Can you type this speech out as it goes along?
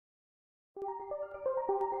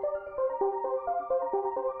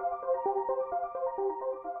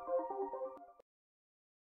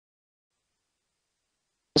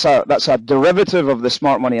That's a derivative of the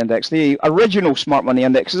smart money index. The original smart money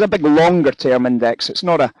index is a big longer term index. It's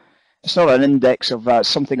not an index of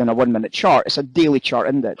something on a 1 minute chart. It's a daily chart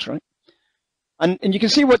index, right? And you can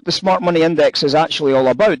see what the smart money index is actually all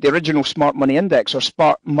about. The original smart money index, or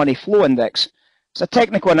smart money flow index, it's a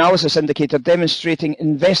technical analysis indicator demonstrating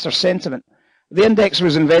investor sentiment. The index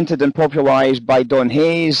was invented and popularized by Don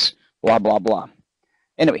Hayes, blah, blah, blah.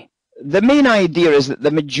 Anyway, the main idea is that the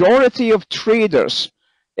majority of traders,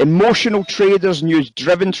 emotional traders,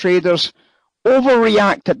 news-driven traders,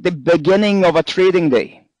 overreact at the beginning of a trading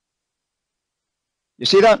day. You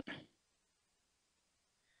see that?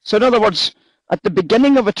 So in other words, at the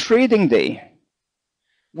beginning of a trading day,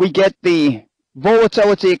 we get the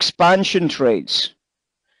volatility expansion trades,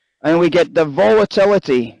 and we get the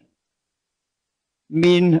volatility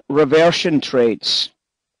mean reversion trades.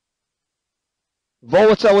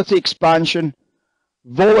 Volatility expansion,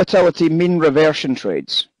 volatility mean reversion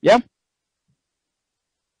trades. Yeah?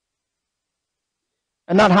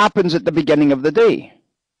 And that happens at the beginning of the day.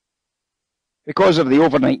 Because of the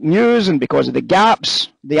overnight news and because of the gaps,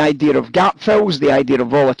 the idea of gap fills, the idea of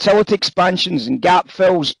volatility expansions and gap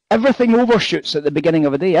fills, everything overshoots at the beginning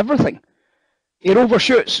of a day, everything. It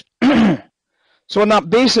overshoots. So on that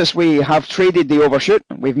basis, we have traded the overshoot.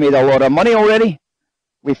 We've made a lot of money already.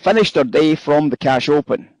 We've finished our day from the cash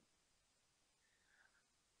open.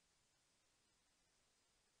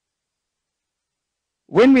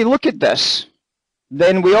 When we look at this,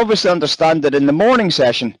 then we obviously understand that in the morning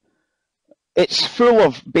session, it's full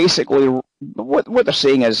of basically what they're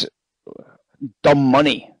saying is dumb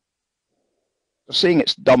money. They're saying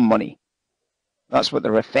it's dumb money. That's what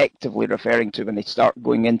they're effectively referring to when they start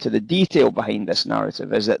going into the detail behind this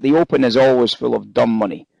narrative, is that the open is always full of dumb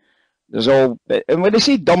money. And when they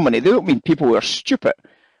say dumb money, they don't mean people who are stupid.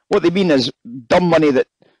 What they mean is dumb money that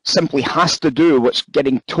simply has to do what's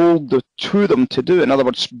getting told to them to do. In other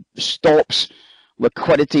words, stops,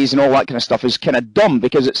 liquidities and all that kind of stuff is kind of dumb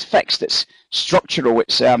because it's fixed, it's structural,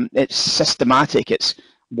 it's systematic, it's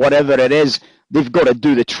whatever it is. They've got to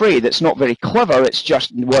do the trade. It's not very clever, it's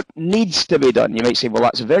just what needs to be done. You might say, well,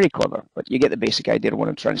 that's very clever, but you get the basic idea of what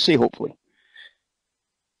I'm trying to say, hopefully.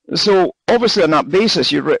 So obviously on that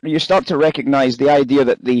basis, you start to recognize the idea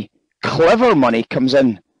that the clever money comes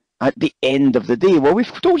in at the end of the day. Well,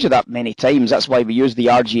 we've told you that many times. That's why we use the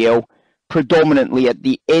RGL predominantly at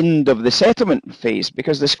the end of the settlement phase,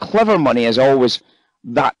 because this clever money is always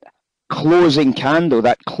that closing candle,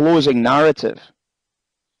 that closing narrative.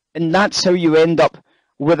 And that's how you end up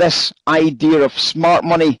with this idea of smart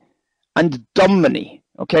money and dumb money.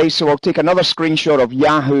 Okay, so I'll take another screenshot of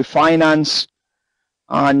Yahoo Finance,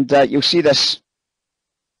 and you'll see this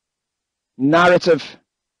narrative.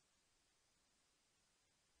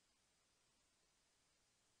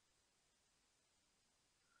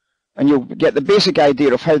 And you'll get the basic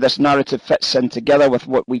idea of how this narrative fits in together with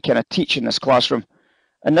what we kind of teach in this classroom.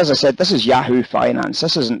 And as I said, this is Yahoo Finance.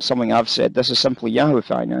 This isn't something I've said. This is simply Yahoo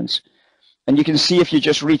Finance. And you can see, if you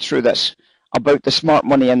just read through this, about the smart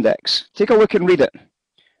money index. Take a look and read it.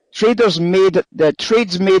 Trades made at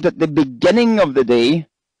the beginning of the day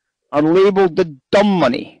are labeled the dumb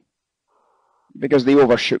money because they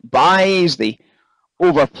overshoot buys, they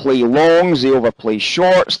overplay longs, they overplay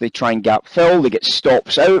shorts, they try and gap fill, they get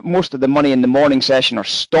stops out. Most of the money in the morning session are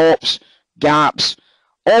stops, gaps,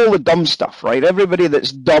 all the dumb stuff, right? Everybody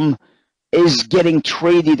that's dumb is getting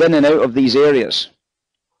traded in and out of these areas.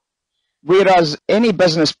 Whereas any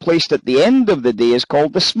business placed at the end of the day is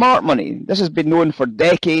called the smart money. This has been known for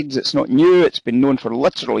decades. It's not new. It's been known for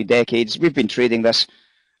literally decades. We've been trading this,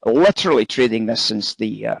 literally trading this since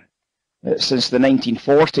the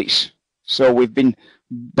 1940s. So we've been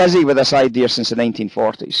busy with this idea since the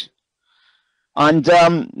 1940s. And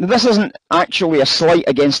this isn't actually a slight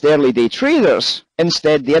against early day traders.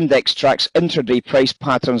 Instead, the index tracks intraday price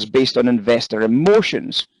patterns based on investor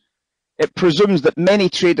emotions. It presumes that many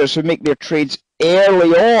traders who make their trades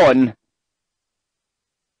early on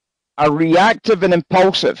are reactive and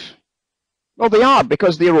impulsive. Well, they are,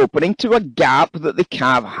 because they're opening to a gap that they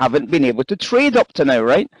haven't been able to trade up to now,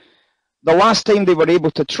 right? The last time they were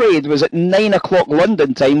able to trade was at 9 o'clock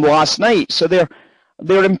London time last night. So they're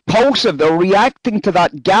impulsive. They're reacting to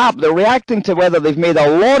that gap. They're reacting to whether they've made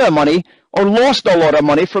a lot of money or lost a lot of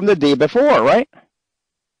money from the day before, right?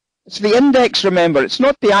 It's the index, remember. It's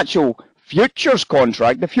not the actual futures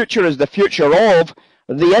contract. The future is the future of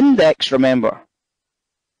the index, remember.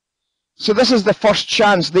 So this is the first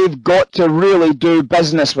chance they've got to really do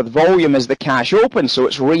business with volume as the cash open, so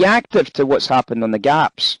it's reactive to what's happened on the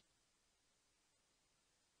gaps.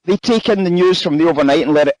 They take in the news from the overnight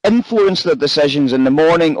and let it influence their decisions in the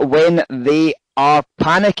morning when they are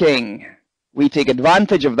panicking. We take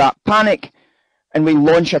advantage of that panic and we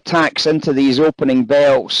launch attacks into these opening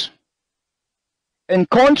bells. In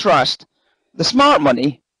contrast, the smart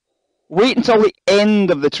money wait until the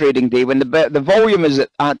end of the trading day. When the volume is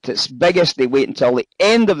at its biggest, they wait until the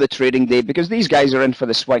end of the trading day because these guys are in for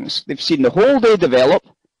the swings. They've seen the whole day develop,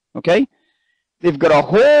 okay? They've got a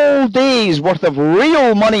whole day's worth of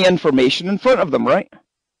real money information in front of them, right?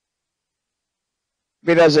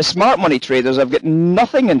 Whereas the smart money traders have got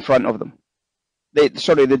nothing in front of them.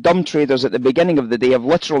 The dumb traders at the beginning of the day have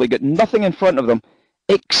literally got nothing in front of them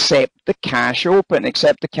except the cash open,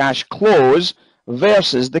 except the cash close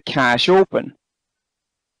versus the cash open.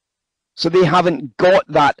 So they haven't got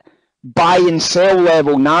that buy and sell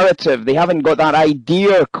level narrative. They haven't got that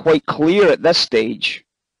idea quite clear at this stage.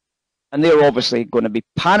 And they're obviously going to be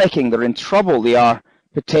panicking. They're in trouble. They are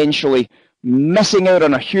potentially missing out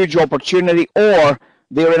on a huge opportunity, or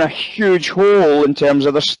they're in a huge hole in terms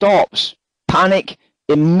of their stops. Panic,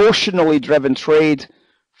 emotionally driven trade,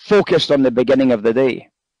 focused on the beginning of the day.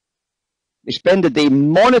 They spend the day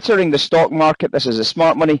monitoring the stock market, this is the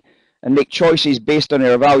smart money, and make choices based on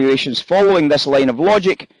their evaluations following this line of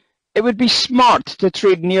logic. It would be smart to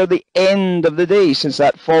trade near the end of the day, since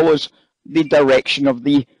that follows the direction of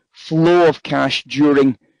the flow of cash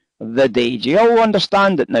during the day. Do you all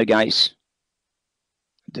understand it now, guys?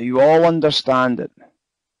 Do you all understand it?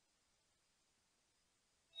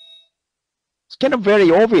 It's kind of very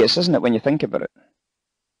obvious, isn't it, when you think about it?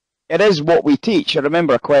 It is what we teach. I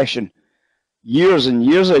remember a question years and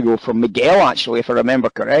years ago from Miguel, actually, if I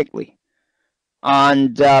remember correctly.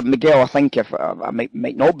 And Miguel, I think, if I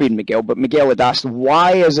might not be Miguel, but Miguel had asked,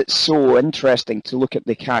 why is it so interesting to look at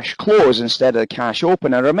the cash close instead of the cash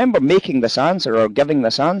open? I remember making this answer, or giving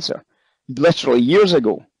this answer, literally years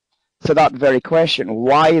ago, to that very question,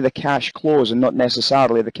 why the cash close and not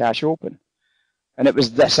necessarily the cash open? And it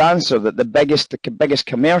was this answer, that the biggest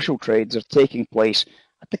commercial trades are taking place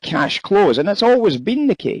at the cash close, and it's always been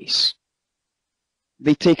the case.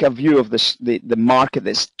 They take a view of the market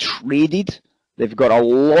that's traded. They've got a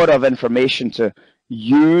lot of information to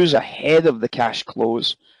use ahead of the cash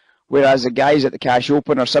close, whereas the guys at the cash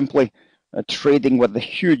open are simply trading with the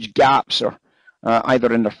huge gaps, or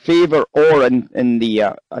either in their favor or in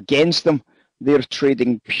the against them. They're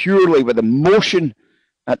trading purely with emotion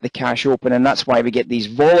at the cash open, and that's why we get these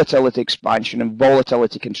volatility expansion and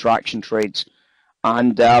volatility contraction trades.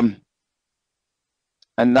 And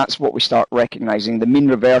that's what we start recognizing, the mean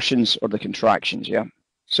reversions or the contractions, yeah.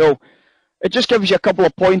 So it just gives you a couple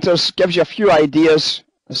of pointers, gives you a few ideas.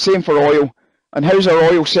 The same for oil. And how's our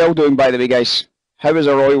oil sell doing, by the way, guys? How is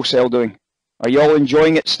our oil sell doing? Are you all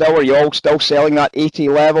enjoying it still? Are you all still selling that 80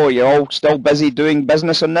 level? Are you all still busy doing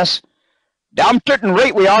business on this? Damn tootin'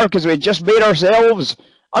 right we are, because we just made ourselves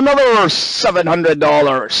another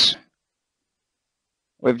 $700.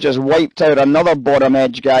 We've just wiped out another bottom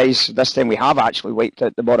edge, guys. This time we have actually wiped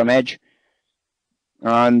out the bottom edge.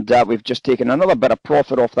 And we've just taken another bit of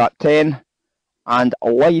profit off that 10. And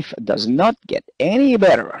life does not get any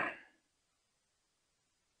better.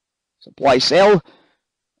 Supply sell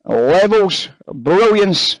levels,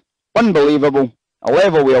 brilliance, unbelievable. A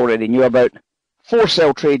level we already knew about. 4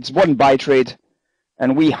 sell trades, 1 buy trade.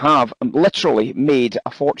 And we have literally made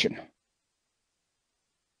a fortune.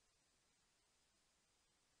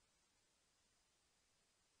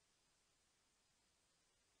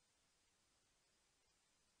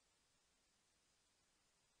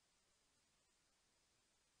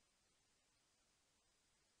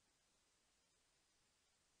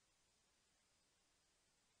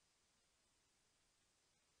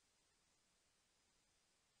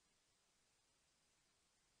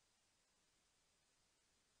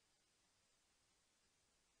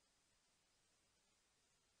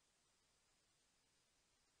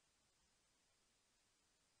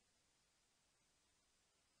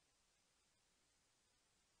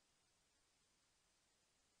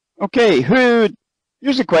 Okay,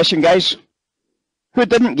 here's the question, guys. Who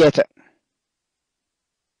didn't get it?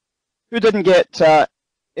 Who didn't get at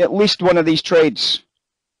least one of these trades?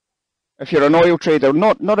 If you're an oil trader,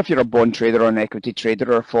 not if you're a bond trader or an equity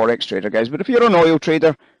trader or a forex trader, guys, but if you're an oil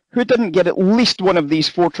trader, who didn't get at least one of these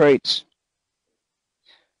 4 trades?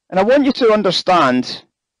 And I want you to understand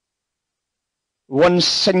one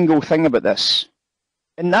single thing about this,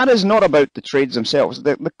 and that is not about the trades themselves.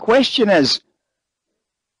 The question is,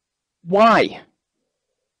 why?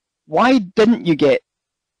 Why didn't you get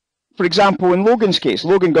For example, in Logan's case,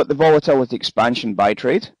 Logan got the volatility expansion buy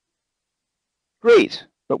trade. Great,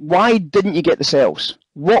 but why didn't you get the sells?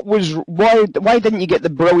 Why didn't you get the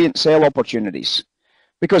brilliant sell opportunities?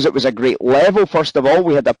 Because it was a great level, first of all.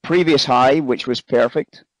 We had a previous high, which was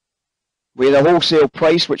perfect. We had a wholesale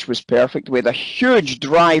price, which was perfect. We had a huge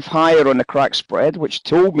drive higher on the crack spread, which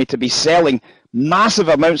told me to be selling massive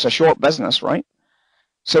amounts of short business, right?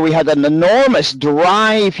 So we had an enormous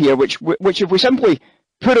drive here, which if we simply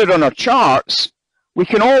put it on our charts, we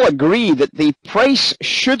can all agree that the price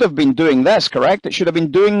should have been doing this, correct? It should have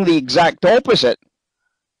been doing the exact opposite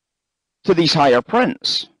to these higher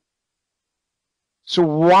prints. So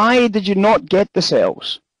why did you not get the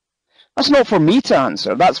sells? That's not for me to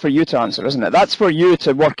answer. That's for you to answer, isn't it? That's for you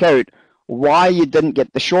to work out why you didn't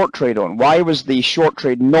get the short trade on. Why was the short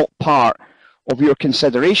trade not part of your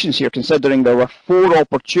considerations here, considering there were 4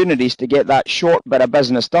 opportunities to get that short bit of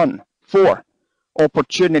business done? 4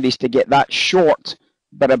 opportunities to get that short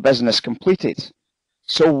bit of business completed.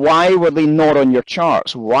 So why were they not on your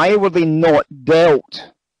charts? Why were they not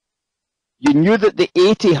dealt? You knew that the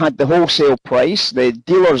 80 had the wholesale price. The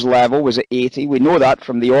dealer's level was at 80. We know that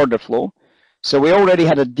from the order flow. So we already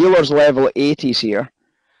had a dealer's level at 80s here.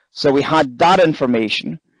 So we had that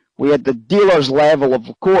information. We had the dealer's level,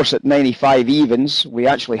 of course, at 95 evens. We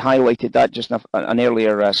actually highlighted that just in an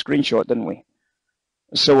earlier screenshot, didn't we?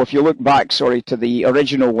 So if you look back, to the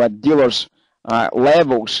original dealer's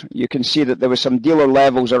levels, you can see that there were some dealer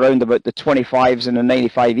levels around about the 25s and the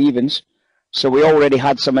 95 evens. So we already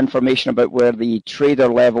had some information about where the trader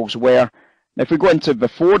levels were. Now, if we go into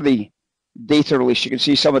before the data release, you can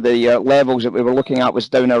see some of the levels that we were looking at was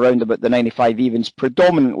down around about the 95 evens,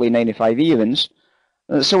 predominantly 95 evens.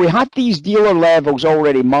 So we had these dealer levels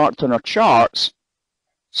already marked on our charts,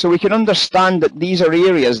 so we can understand that these are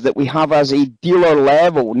areas that we have as a dealer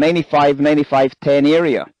level, 95, 95, 10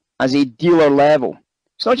 area, as a dealer level.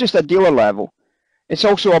 It's not just a dealer level. It's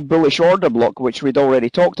also a bullish order block, which we'd already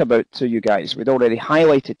talked about to you guys. We'd already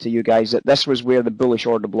highlighted to you guys that this was where the bullish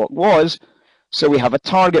order block was. So we have a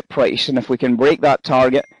target price, and if we can break that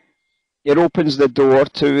target, it opens the door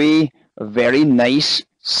to a very nice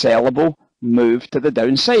sellable move to the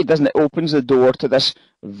downside, doesn't it? Opens the door to this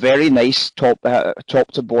very nice top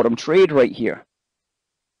to bottom trade right here.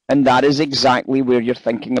 And that is exactly where you're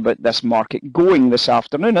thinking about this market going this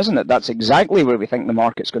afternoon, isn't it? That's exactly where we think the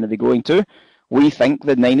market's going to be going to. We think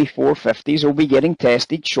the 94.50s will be getting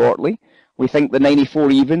tested shortly. We think the 94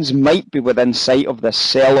 evens might be within sight of the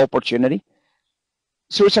sell opportunity.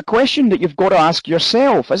 So it's a question that you've got to ask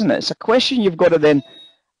yourself, isn't it? It's a question you've got to then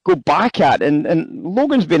go back at. And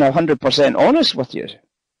Logan's been 100% honest with you.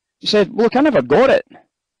 He said, look, I never got it.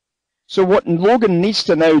 So what Logan needs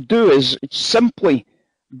to now do is simply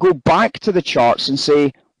go back to the charts and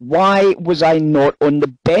say, why was I not on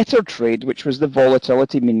the better trade, which was the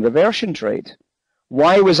volatility mean reversion trade?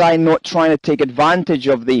 Why was I not trying to take advantage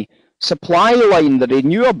of the supply line that I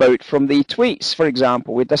knew about from the tweets, for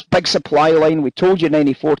example? We had this big supply line. We told you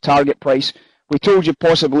 94 target price. We told you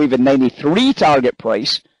possibly even 93 target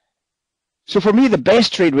price. So for me, the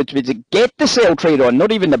best trade would be to get the sell trade on,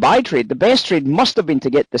 not even the buy trade. The best trade must have been to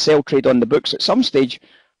get the sell trade on the books at some stage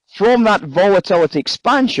from that volatility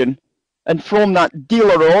expansion and from that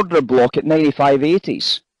dealer order block at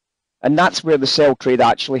 95.80s. And that's where the sell trade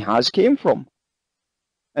actually has came from.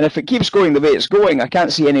 And if it keeps going the way it's going, I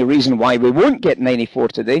can't see any reason why we won't get 94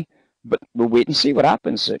 today, but we'll wait and see what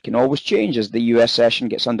happens. It can always change as the US session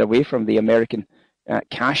gets underway from the American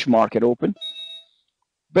cash market open.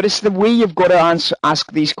 But it's the way you've got to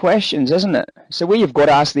ask these questions, isn't it? It's the way you've got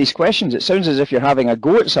to ask these questions. It sounds as if you're having a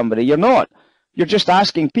go at somebody. You're not. You're just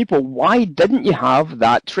asking people, why didn't you have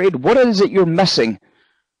that trade? What is it you're missing?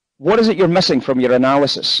 What is it you're missing from your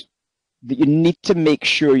analysis that you need to make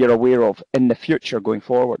sure you're aware of in the future going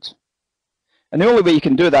forward? And the only way you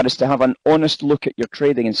can do that is to have an honest look at your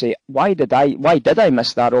trading and say, why did I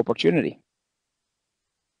miss that opportunity?